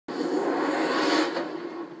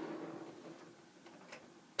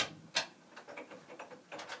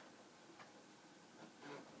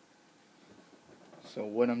So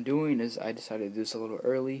what I'm doing is I decided to do this a little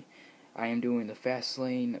early. I am doing the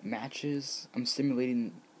Fastlane matches. I'm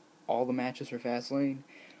simulating all the matches for Fastlane,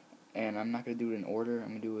 and I'm not going to do it in order. I'm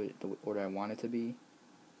going to do it the order I want it to be.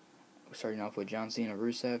 Starting off with John Cena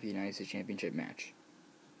Rusev, United States Championship match.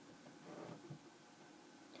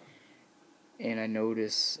 And I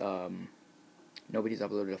notice nobody's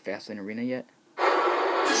uploaded a Fastlane Arena yet.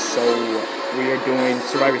 So we are doing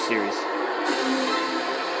Survivor Series.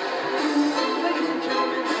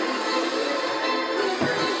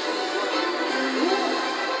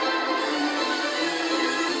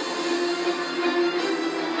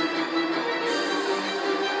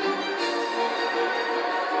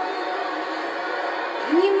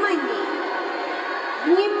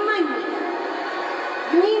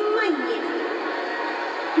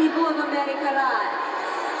 People of America rise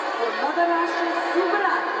for Mother Russia's super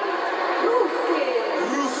athlete, Rusev.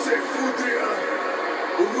 Rusev Fudria,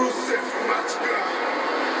 Rusev Machka.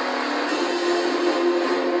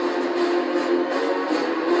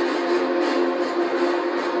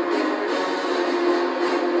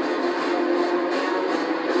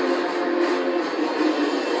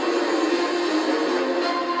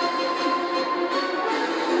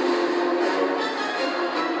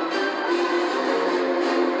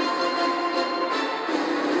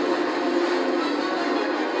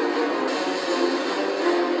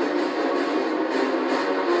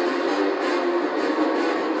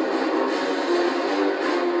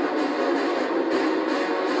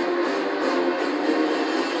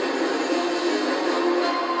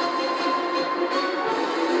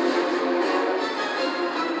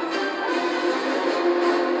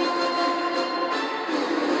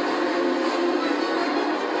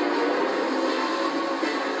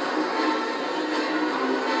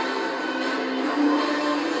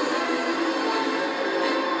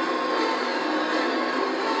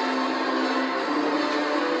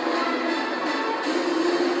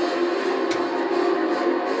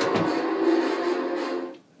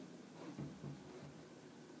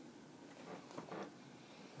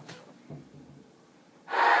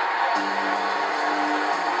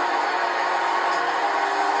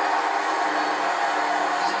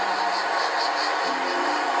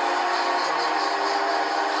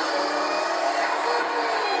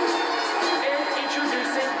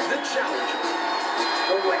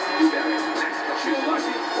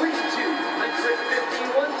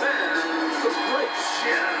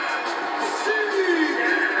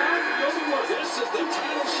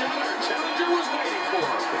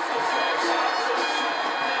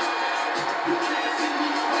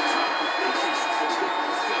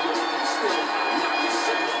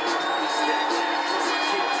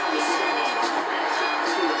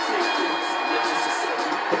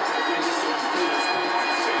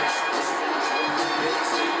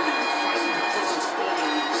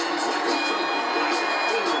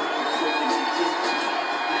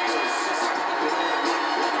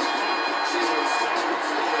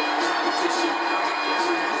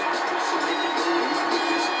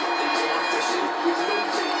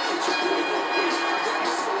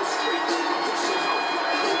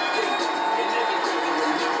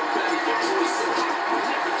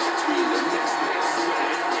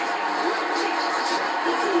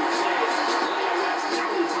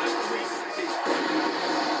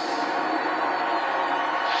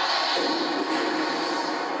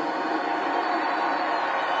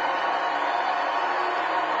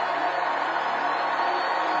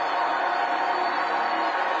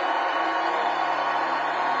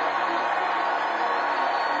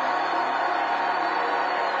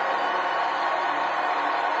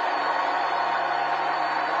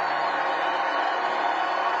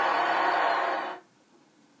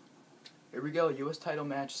 Here we go, U.S. title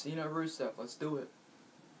match, Cena Rusev. Let's do it.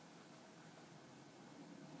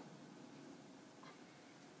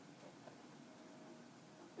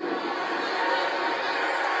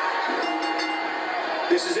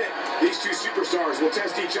 This is it. These two superstars will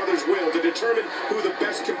test each other's will to determine who the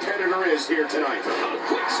best competitor is here tonight. A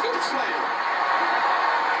quick scoop slam.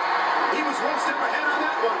 He was one step ahead on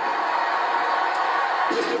that one.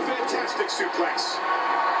 Just a fantastic suplex.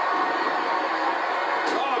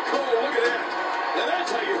 Oh, Cole, look at that. Now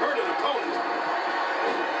that's how you hurt an opponent.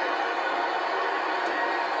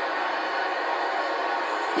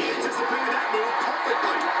 He anticipated that move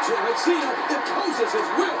perfectly. John Cena imposes his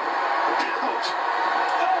will. Ouch.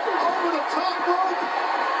 Over the top rope.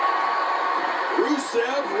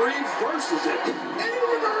 Rusev reverses it. And he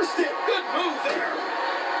reversed it. Good move there.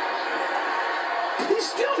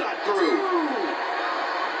 He's still not through.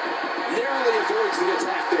 Narrowly avoids the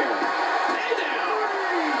attack there. And down.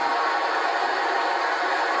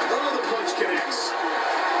 Another punch connects.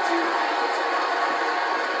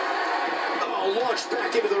 Oh, launched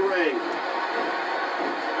back into the ring.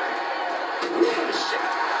 What a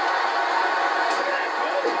shot.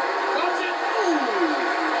 Watch it.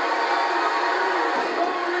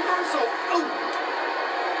 Oh, reversal. Oh.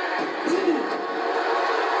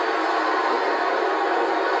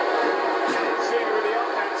 John Cena with the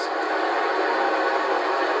offense.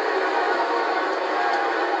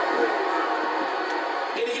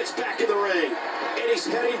 And he gets back in the ring. And he's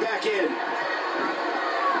heading back in.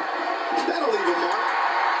 That'll leave a mark.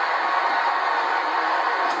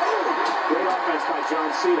 Oh! Great offense by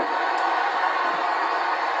John Cena.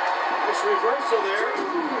 Nice reversal there.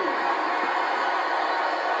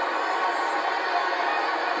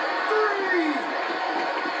 3.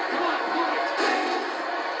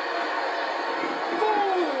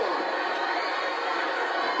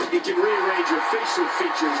 4. You can rearrange your facial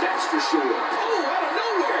features, that's for sure. Oh, out of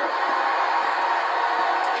nowhere!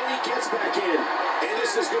 And he gets back in. And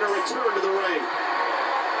this is going to return to the ring.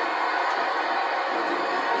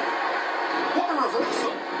 What a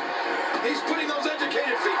reversal. He's putting those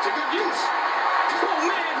educated feet to good use. Oh,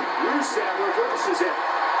 man. Rusev reverses it.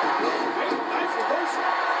 Oh, wait, nice reversal.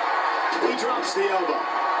 He drops the elbow.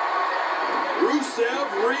 Rusev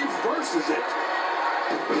reverses it.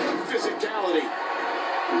 Physicality.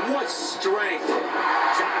 What strength.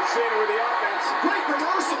 John Cena with the offense. Great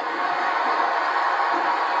reversal.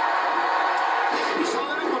 You saw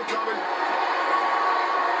that one coming.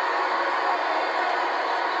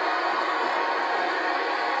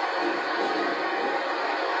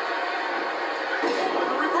 Oh,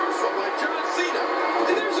 the reversal by John Cena.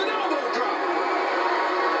 And there's an elbow drop.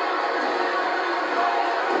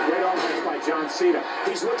 Great offense by John Cena.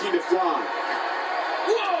 He's looking to fly.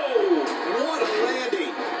 Whoa! What a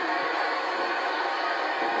landing.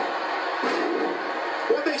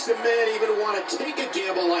 What makes a man even want to take a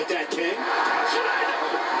gamble like that, King? How should I know?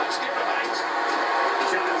 I'm scared of heights.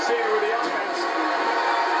 John Cena with the offense.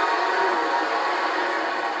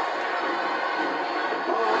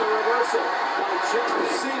 Oh, the reversal by John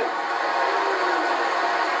Cena.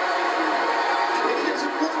 And he does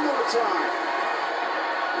it one more time.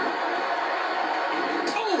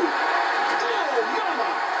 Oh! Oh, mama!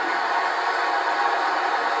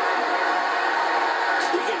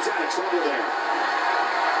 He gets out of trouble there.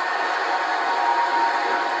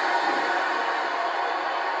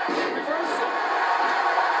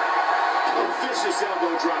 Vicious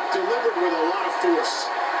elbow drop delivered with a lot of force.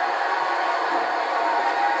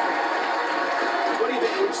 What do you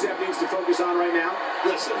think Rusev needs to focus on right now?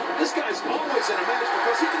 Listen, this guy's always in a match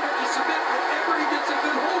because he can make you submit whenever he gets a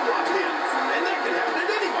good hold locked in. And that can happen at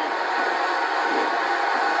any moment.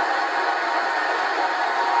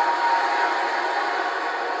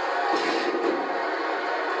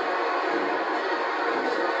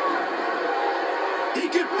 He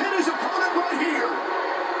could pin his opponent right here.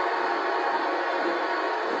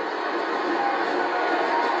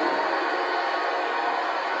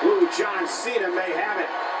 Ooh, John Cena may have it.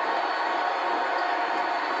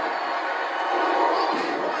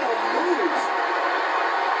 What a move.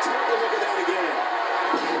 Take a look at that again.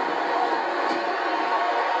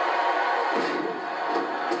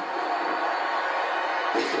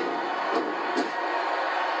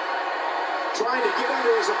 Trying to get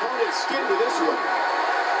under his opponent's skin with this one.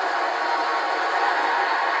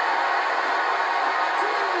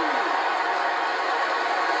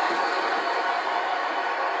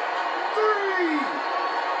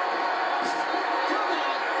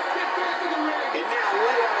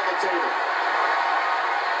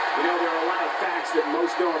 That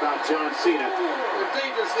most know about John Cena. They're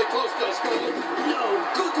dangerously close to us, Cole. No,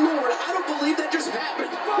 good Lord, I don't believe that just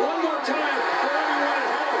happened. One more time for everyone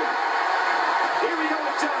at home. Here we go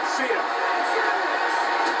with John Cena.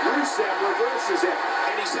 Rusev reverses it,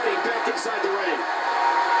 and he's heading back inside the ring.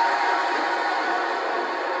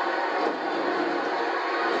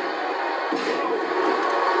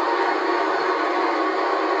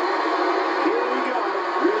 Here we go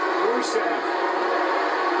with Rusev.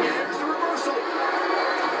 And there's the reversal.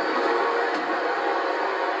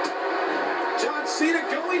 John Cena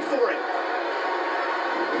going for it.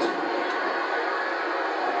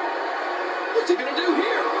 What's he going to do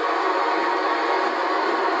here?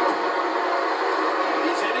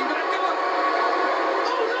 He's heading back up.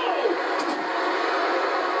 Oh, no!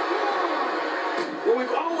 Well,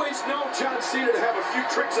 we've always known John Cena to have a few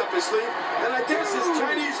tricks up his sleeve, and I guess his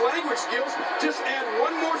Chinese language skills just add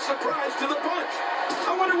one more surprise to the bunch.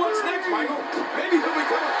 I wonder what's next, Michael. Maybe he'll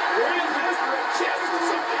become a grandmaster at chess or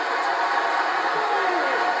something.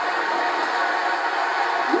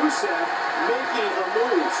 Rusev making a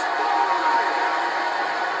move.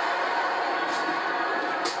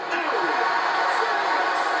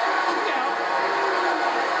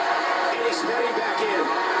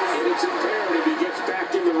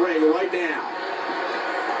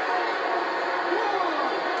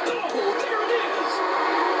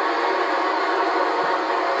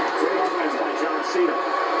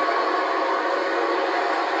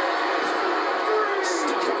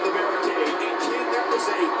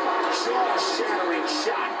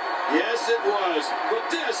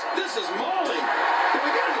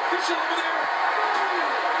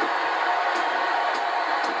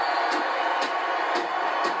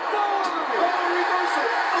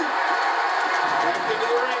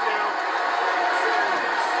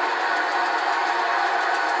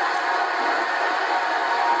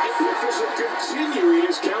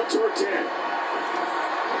 toward 10.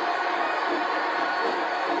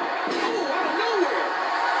 Oh, out of nowhere.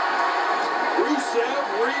 Rusev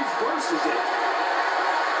reverses it.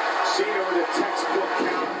 Cena with a textbook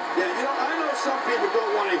count. Yeah, you know, I know some people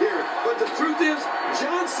don't want to hear it, but the truth is,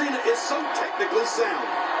 John Cena is so technically sound.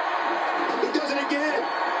 He does it again.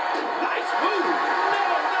 Nice move. No,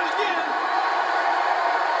 not again.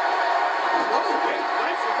 Oh, wait,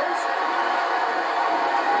 nice reversal.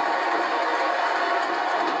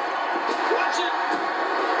 Watch it.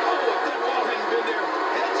 Oh, if that wall hadn't been there,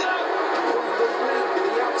 heads up. From the ring to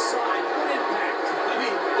the outside, what impact? I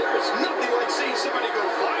mean, there is nothing like seeing somebody go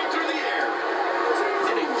flying through the air.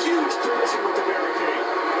 And a huge collision with the barricade.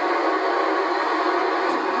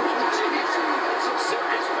 Jeez, that's some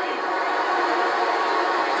serious pain.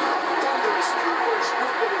 Thunderous Irish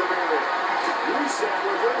whip into the barrier. Rusev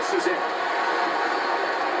reverses it.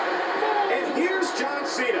 And here's John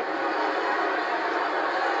Cena.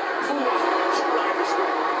 Hard Irish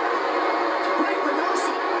whip. Great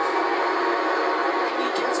reversal. And he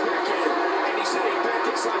gets back in. And he's heading back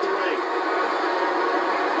inside the ring.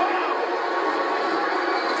 Wow.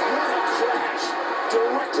 What a crash.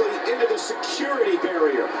 Directly into the security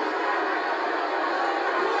barrier.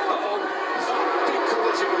 Uh-oh. Big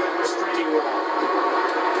collision with that restraining wall.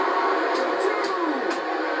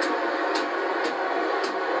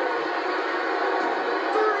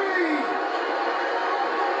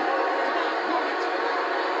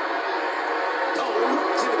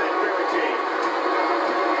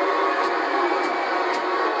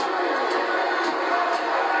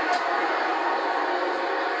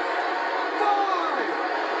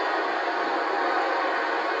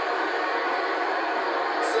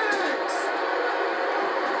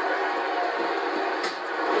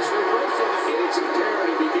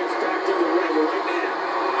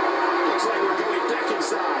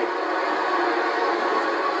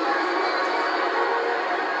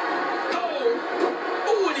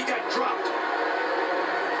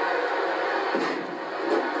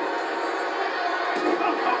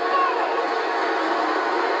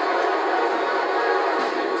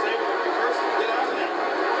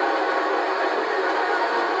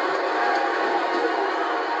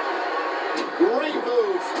 Great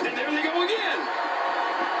move. And there they go again.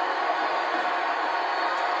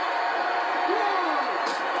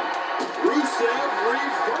 Rusev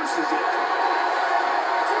reverses it.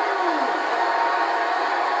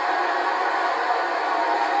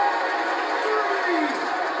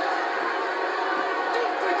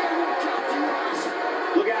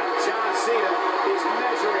 Look out, John Cena is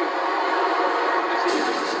measuring.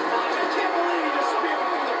 I can't believe he just speared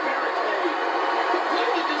through the barricade.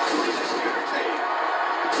 Completely destroyed the barricade.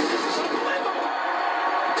 It's unbelievable.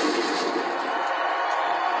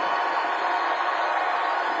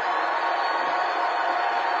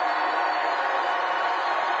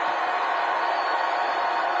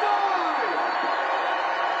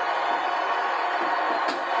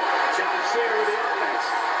 John Cena with the offense.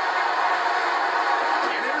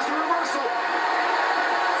 And there's the reversal.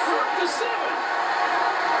 4-7.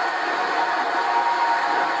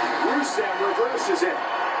 Rusev reverses it.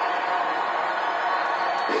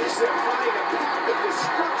 Rusev finding a path of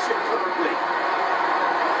destruction currently.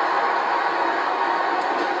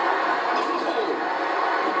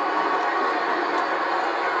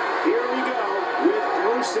 Here we go with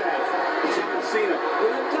Rusev. John Cena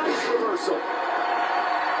with a nice reversal.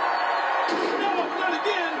 No, not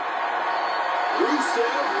again.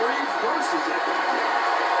 Rusev reverses it.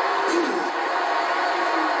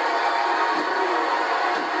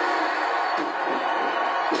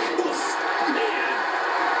 Man.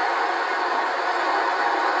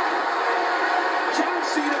 John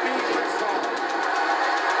Cena being crestfallen.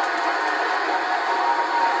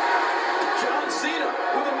 John Cena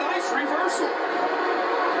with a nice reversal.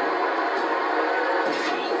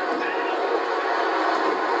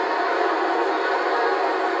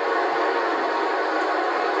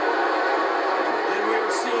 And we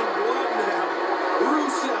are seeing blood now.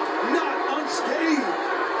 Rusev not unscathed.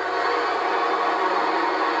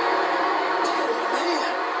 Oh,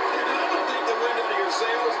 man. And I don't take the wind out of your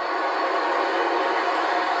sails.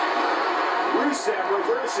 Rusev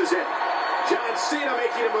reverses it. John Cena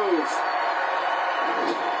making a move.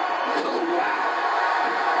 Oh, wow.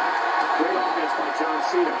 Great offense by John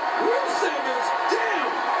Cena. Rusev is down.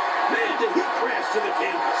 Man, did he crash to the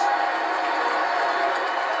canvas.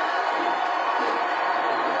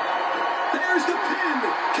 There's the pin.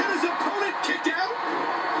 Can his opponent kick out?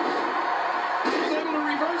 He was able to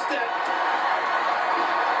reverse that.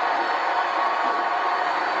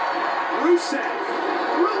 Rusev.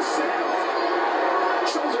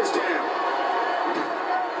 Shoulders down.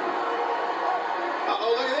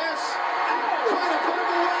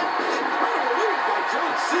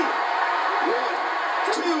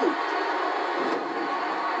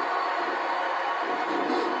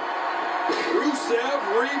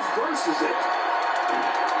 reverses it.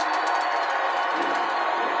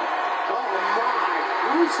 Oh my!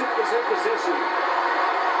 Rusev is in position.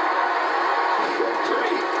 3.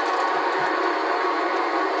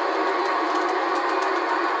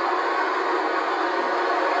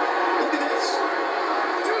 Look at this.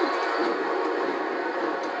 2.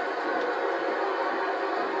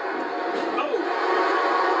 Oh.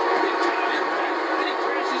 Big time impact. And he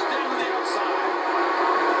crashes down on the outside.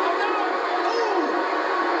 Oh no! Oh!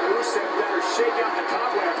 Rusev better shake out the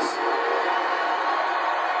cobwebs.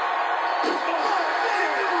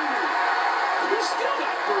 He's still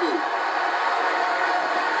not through. 3.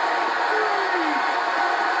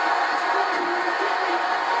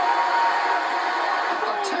 A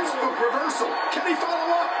textbook reversal. Can he follow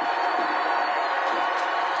up?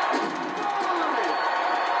 5.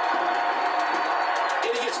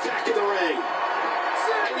 And he gets back in the ring. 6.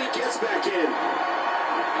 And he gets back in.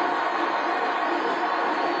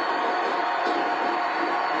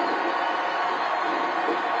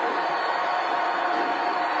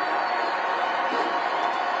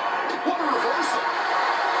 What a reversal.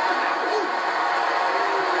 Ooh.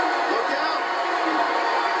 Look out.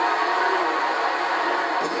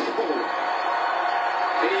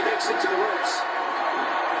 And he makes it to the ropes.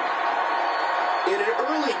 In an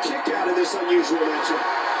early kick out of this unusual matchup.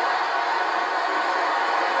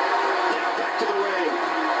 Now back to the ring.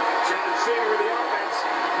 John Cena with the offense.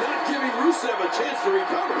 Not giving Rusev a chance to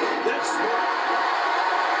recover. That's smart.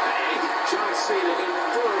 Hey, John Cena in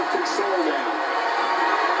firm control now.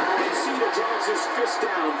 And Cena draws his fist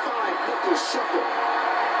down. 5-knuckle shuffle.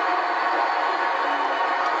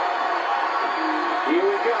 Here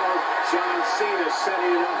we go. John Cena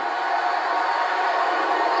setting it up.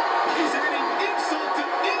 He's adding insult to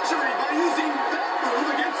injury by using that move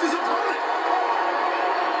against his opponent.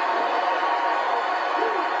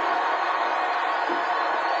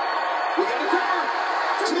 We got a cover.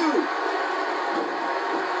 2.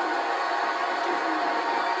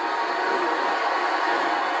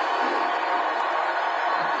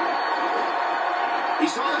 He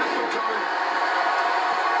saw that one coming.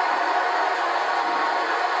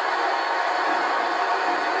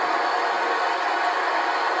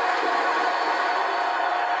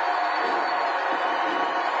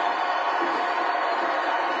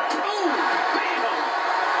 Oh, bam!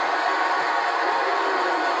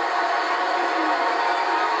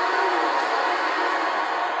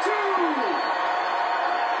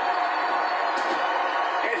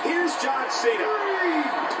 And here's John Cena. 3.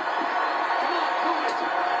 Come on, move it.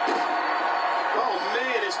 Oh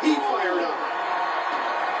man, is he fired up.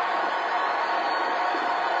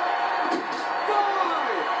 5.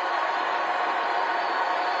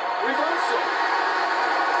 Reversal.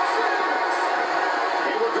 6.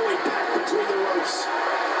 And we're going back between the ropes.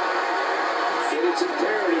 And it's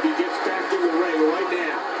imperative he gets back in the ring right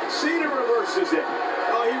now. Cena reverses it.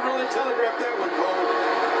 Oh, he really telegraphed that one, Cole.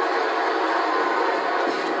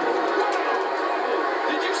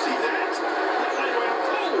 Did you see that? That went around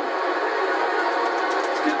cold.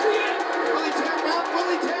 Could be it. Will he tap out? Will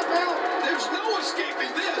he tap out? There's no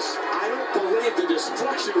escaping this. I don't believe the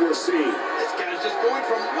destruction we're seeing. This guy's just going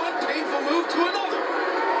from one painful move to another.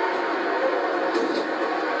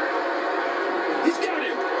 He's got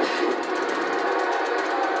him.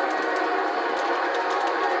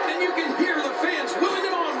 And you can hear the fans willing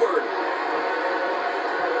him onward.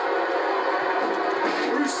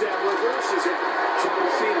 Rusev reverses it. John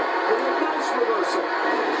Cena with a nice reversal.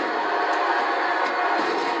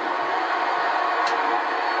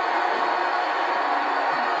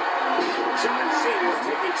 John Cena is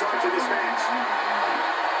taking charge of this match.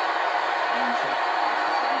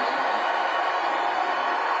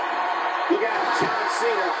 Look out, John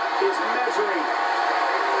Cena is measuring.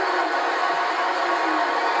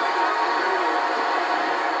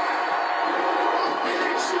 And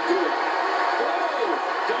that should do it. Whoa!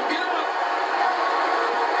 Don't get up.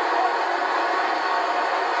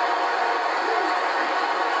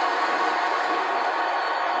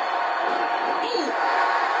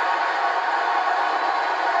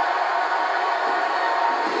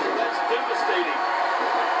 That's devastating.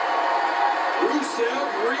 Rusev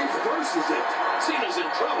reverses it. Cena's in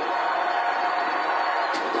trouble.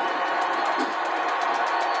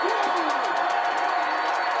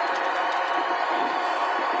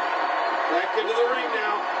 Back into the ring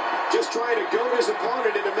now. Just trying to goad his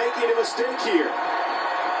opponent into making a mistake here.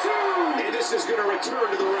 2. And this is going to return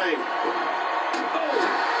to the ring. Oh,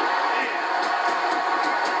 man.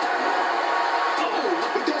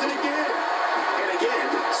 Oh, He does it again. And again,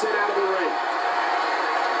 sent out of the ring.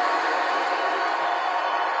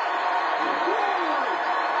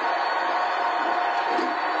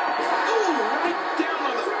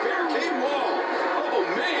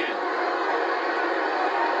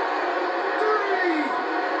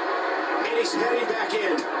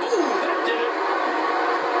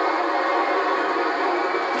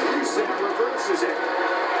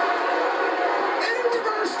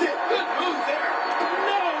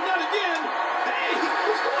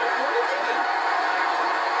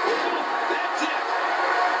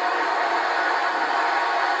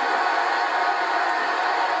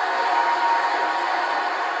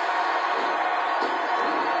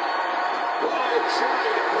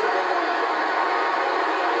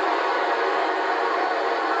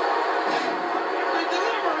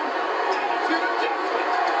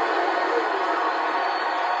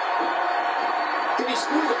 Can he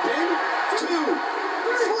score the pin? 2,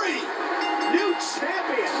 3. New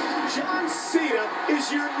champion. John Cena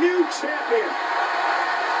is your new champion.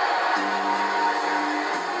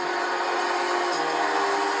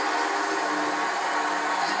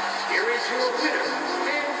 Here is your winner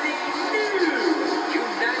and the new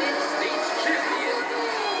United States champion,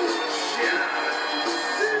 John Cena.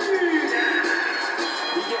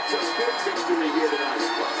 He gets a big victory here tonight.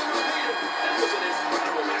 That was an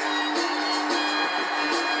incredible match.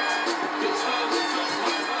 Your time is up,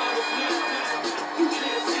 my time is now. You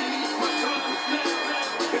can't see me, my time is now.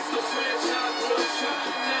 It's the franchise bloodshot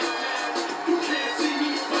now. You can't see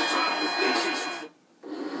me, my time is now.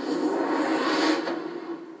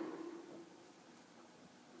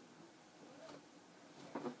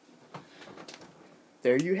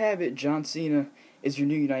 There you have it. John Cena is your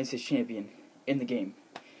new United States champion in the game.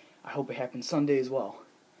 I hope it happens Sunday as well,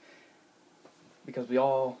 because we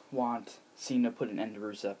all want Cena to put an end to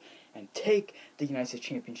Rusev and take the United States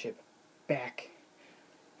Championship back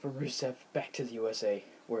from Rusev back to the USA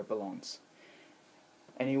where it belongs.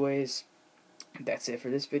 Anyways, that's it for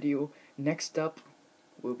this video. Next up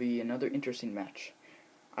will be another interesting match.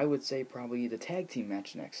 I would say probably the tag team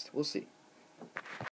match next. We'll see.